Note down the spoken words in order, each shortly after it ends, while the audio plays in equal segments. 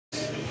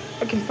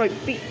I can fight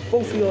beat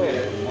both of y'all.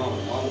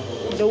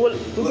 You know what?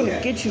 We're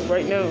gonna get you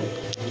right now.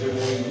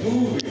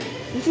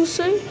 What'd you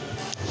say?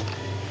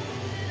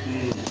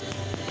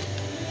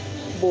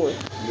 Boy,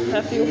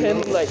 half your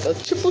head like a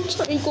triple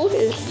triangle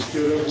head.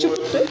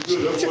 Triple triple.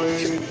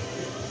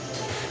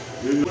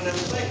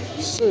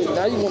 So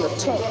now you wanna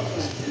talk.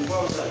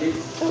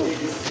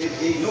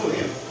 Ignore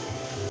him.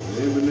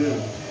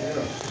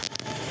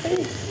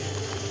 Hey.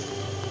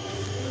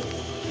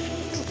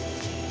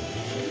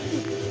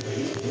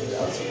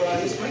 I'm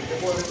surprised he spanked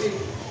that boy too.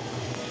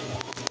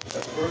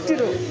 That's the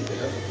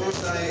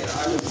first time I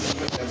was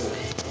spanked that boy.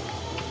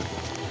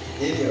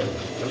 Any of them.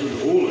 That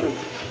was older.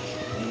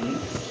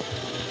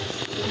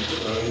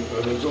 I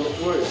done jumped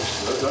twice.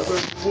 That's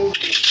like supposed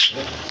to be.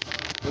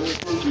 That's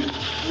supposed to be.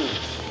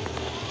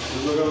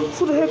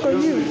 Who the heck are you? I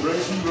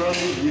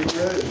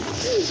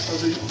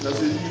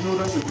said, you know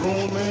that's a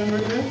grown man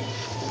right there?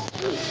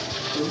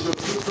 So you gotta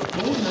put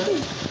something on that.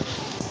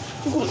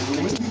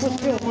 When you come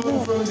in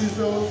front of these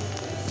fellas,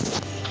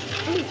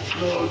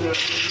 no,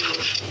 that's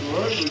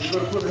alright, but you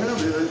gotta put a hand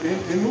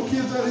there. Ain't no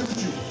kids out here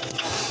with you.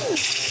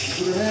 You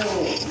put a hand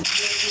on.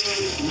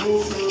 You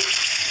no sir.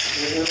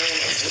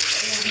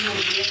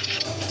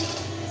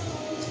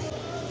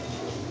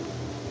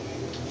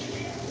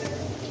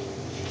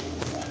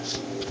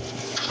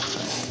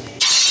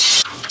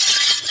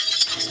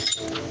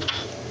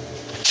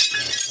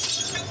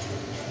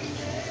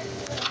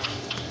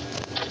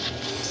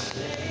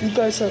 And you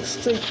guys are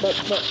straight, but.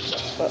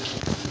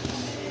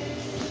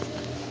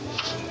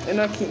 And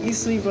I can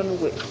easily run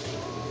away.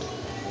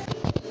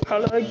 How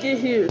did I get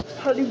here?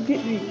 How did you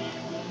get me?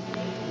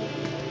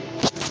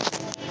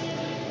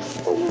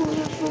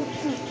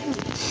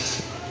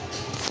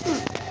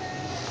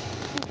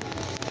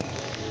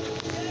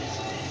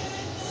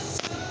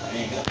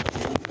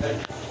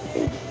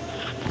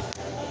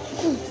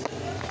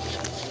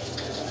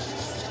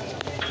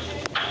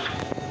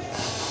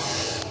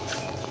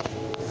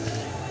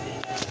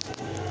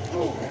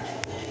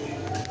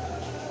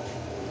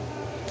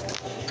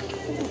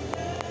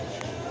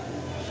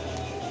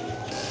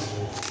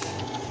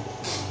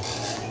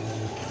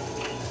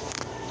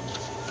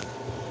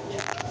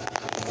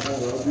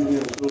 I'll be here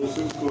until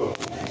 6 o'clock.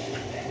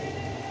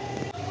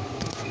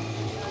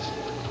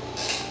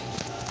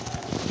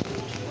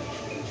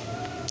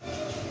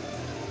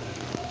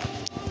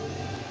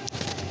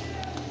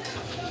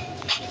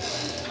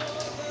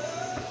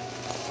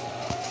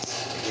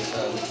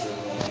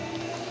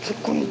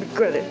 You're gonna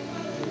regret it.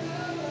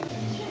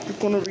 You're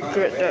gonna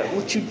regret that,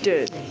 what you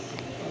did.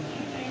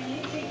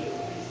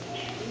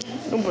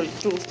 Nobody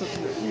throws stuff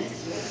at me.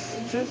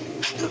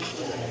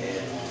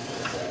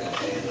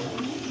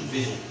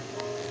 Vision.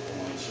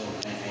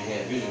 I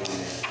had vision on that.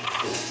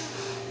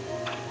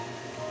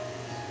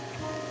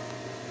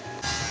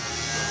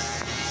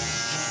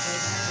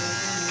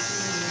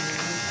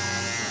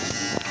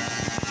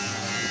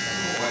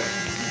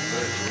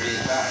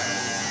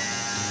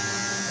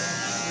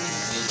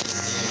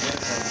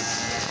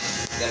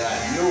 That I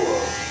knew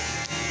of.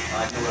 I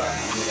knew I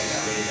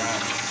got ready down.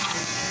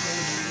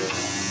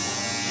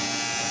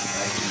 I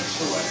didn't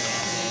show it.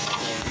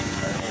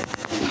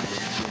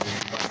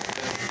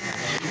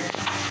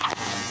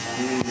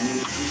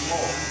 Too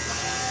small.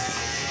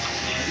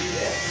 Can't do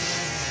that.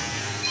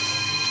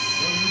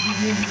 You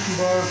get some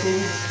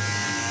barcode.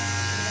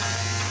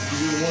 You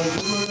get one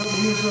just like that.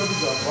 We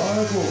got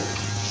barcode.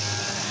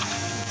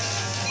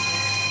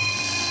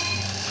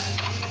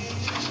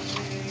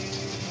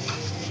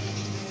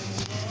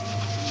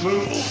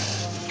 Look.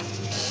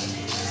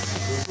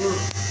 Yes, sir.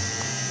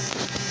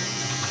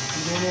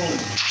 What's going on?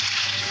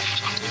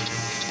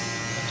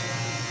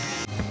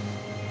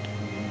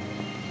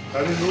 I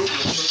didn't know it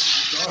was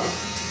started.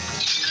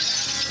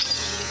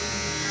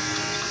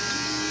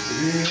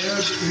 He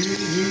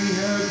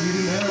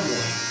didn't have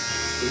one.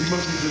 So he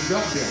must have just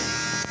got them.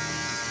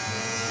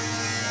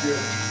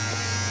 Yeah.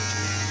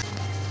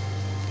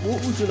 What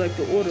would you like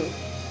to order?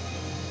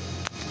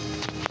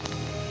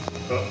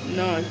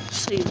 Nah,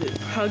 save it.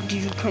 How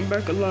did you come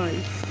back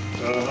alive?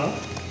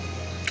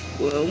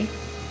 Well,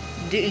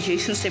 didn't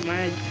Jason say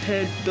my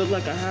head built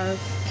like a half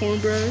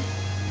cornbread?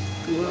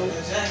 Well,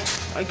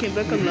 I came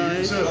back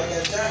alive,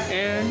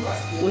 and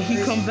when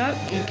he come back,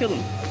 I'm gonna kill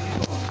him.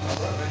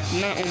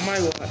 Not on my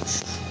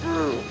watch.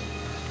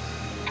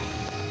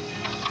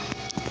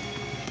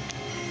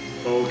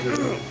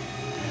 Okay.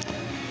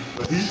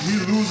 But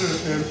he's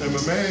losing, and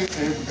my man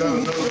ain't got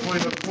another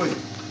plate.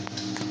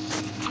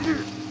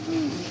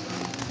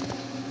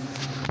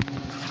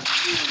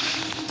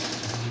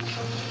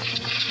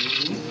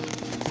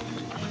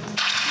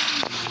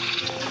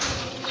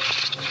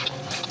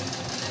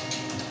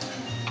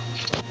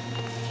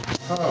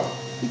 How?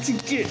 What you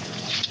get?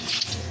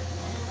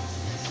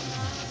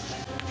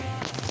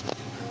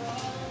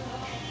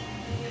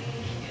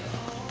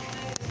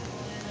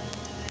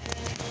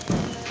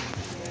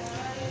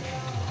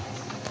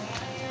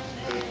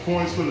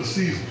 Points for the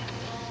season.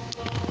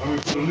 I mean,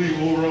 for the league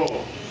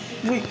overall.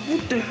 Wait,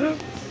 what the heck?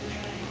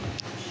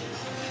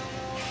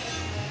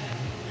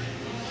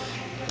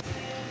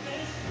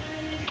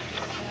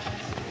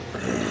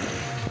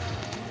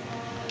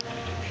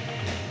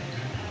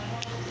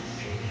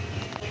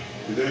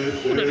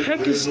 Who the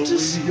heck is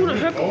this? Who the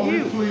heck all are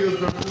you? All players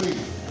done played.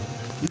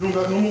 You don't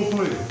got no more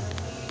players.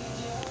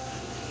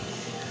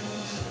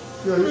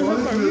 Yeah, all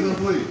these players done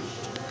played.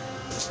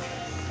 It's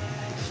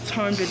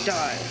time to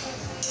die.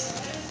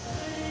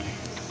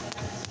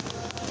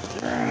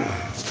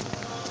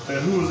 And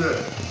who is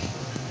that?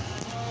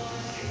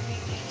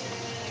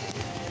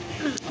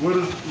 What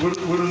is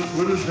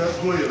that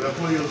player? That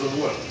player is a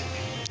what?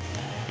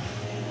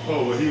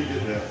 Oh, well, he'll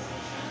get that.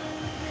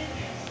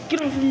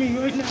 Get off of me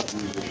right now.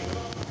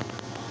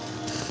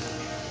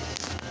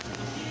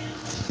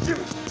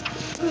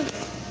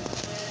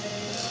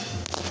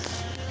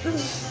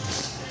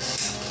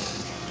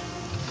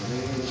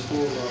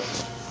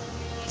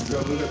 You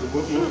gotta look at the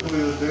what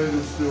players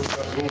Daniel still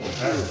got going.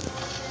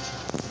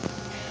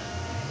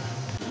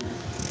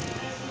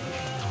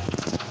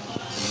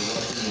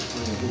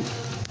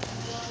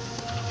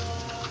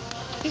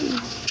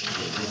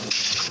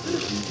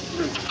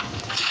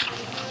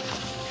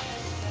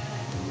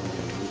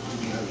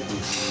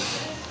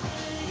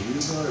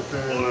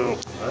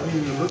 I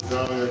didn't even look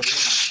down at them.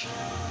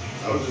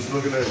 I was just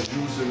looking at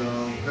Juice and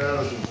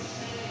Patterson.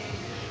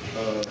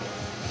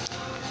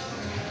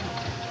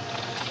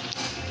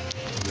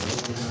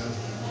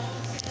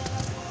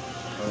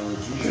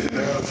 Juice and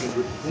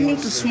Patterson. You want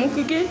to smoke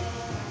again?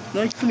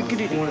 Now you're gonna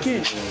get it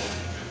again.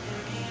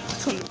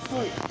 It's on the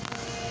fight.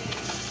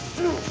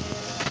 No.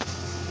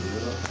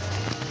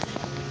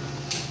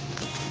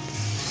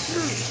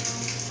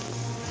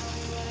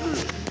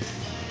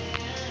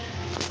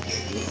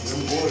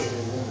 Them boys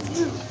ain't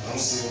winning. I don't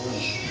see it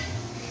winning.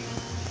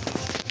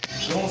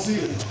 Don't see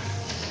it.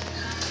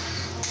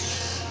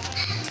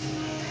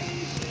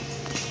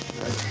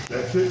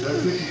 That kick is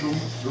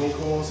gonna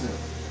cause him.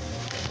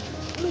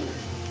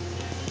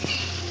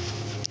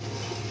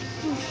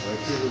 That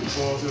kick will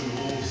cause him the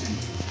whole season.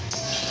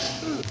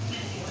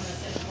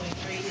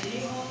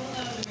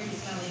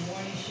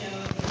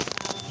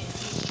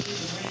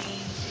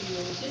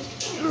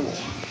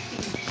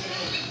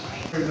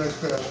 Okay,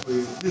 next pass,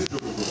 please. This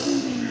good one.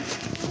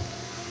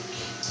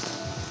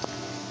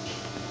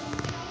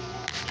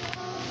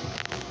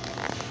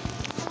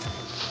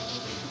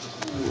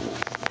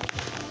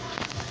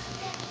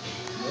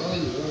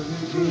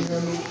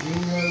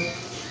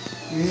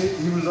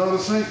 He was out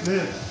of sync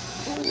then.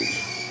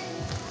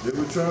 They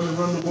were trying to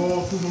run the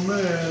ball through the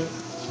man.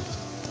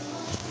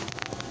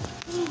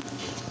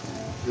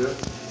 Yep.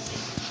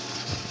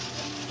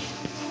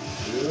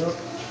 Yep.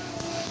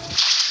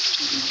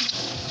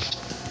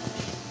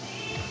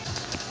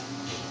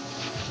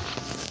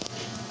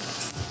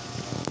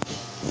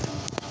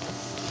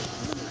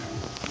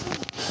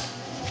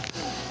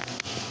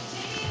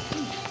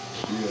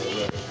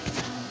 Yeah, right.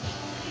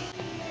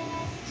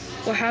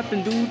 What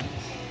happened, dude?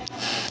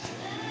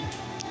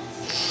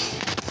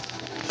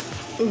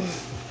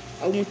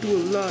 I went through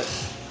a lot.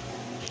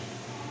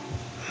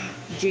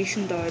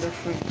 Jason died, our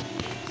friend.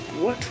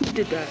 What? Who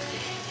did that?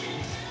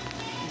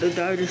 The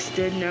guy that's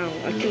dead now.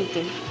 I killed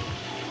him.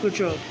 Good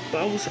job.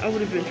 But I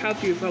would have been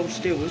happier if I was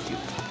there with you.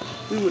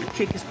 We would have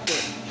kicked his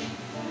butt.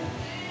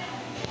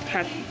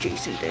 Happy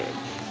Jason dead.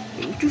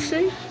 Hey, what you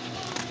say?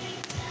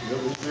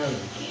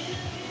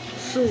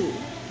 So,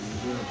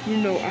 you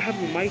know, I have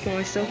a mic on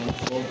myself.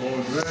 Oh,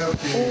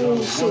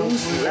 so it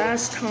was the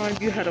last time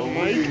you had a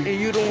mic and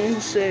you're the one who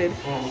said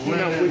you're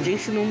not with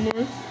Jason no more?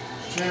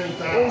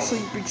 Oh, so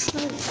you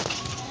betrayed.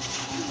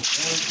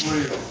 One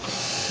player.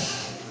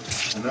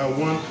 And that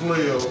one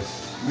player,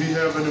 me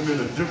having him in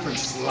a different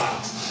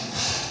slot.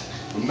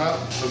 For me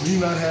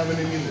not having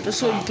him in the That's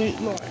top what you think,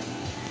 Lord.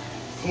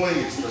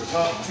 place, the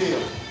top 10.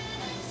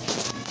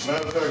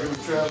 Matter of fact, it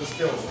was Travis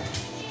Kelce.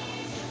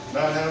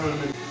 Not having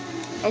him in.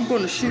 I'm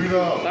going to shoot you.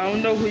 I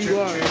don't know who you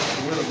are.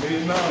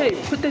 Hey,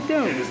 put that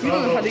down. You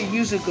don't know how to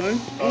use a gun.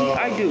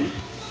 I do.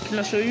 Can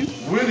I show you?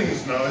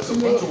 Winnings now. It's a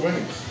bunch of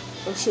winnings.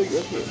 I'll show you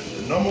up here.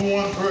 The number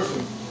one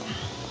person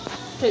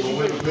Hey, will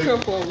win a big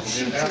careful. one.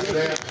 And after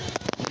that,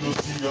 you'll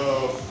see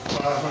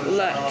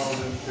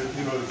 500,000.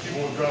 You know, they keep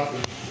on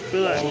dropping.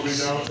 Relax. All the way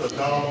down to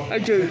 $1. I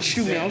dare you to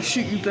shoot me. I'll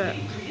shoot you back.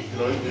 You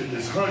know,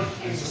 it's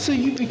hundreds. So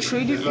you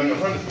betrayed me? It's like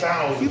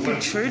 100,000. You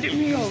betrayed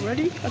me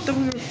already? I thought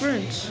we were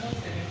friends.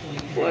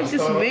 Well, I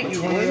just met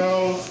you,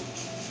 boy.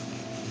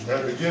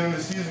 At the beginning of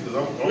the season, because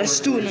I'm Let's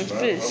do it in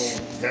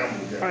fist.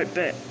 fist. Alright,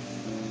 bet.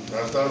 I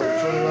started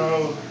with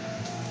 $20,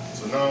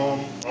 so now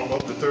I'm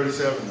up to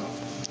 $37 now.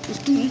 Let's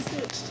do it in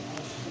fist.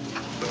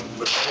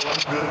 But all I'm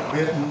good at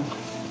betting,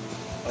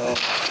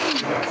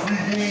 you got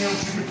free games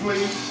you can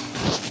play.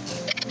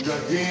 You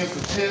got games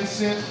for 10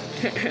 cents.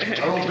 I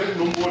don't bet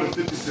no more than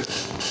 50 cents.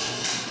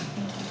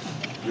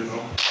 You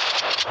know?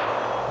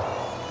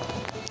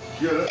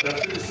 Yeah, that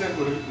 50 cents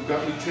would have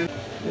got me 10.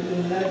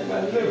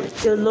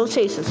 The low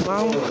tastes.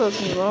 Mom was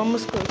cooking. Mom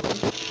was cooking.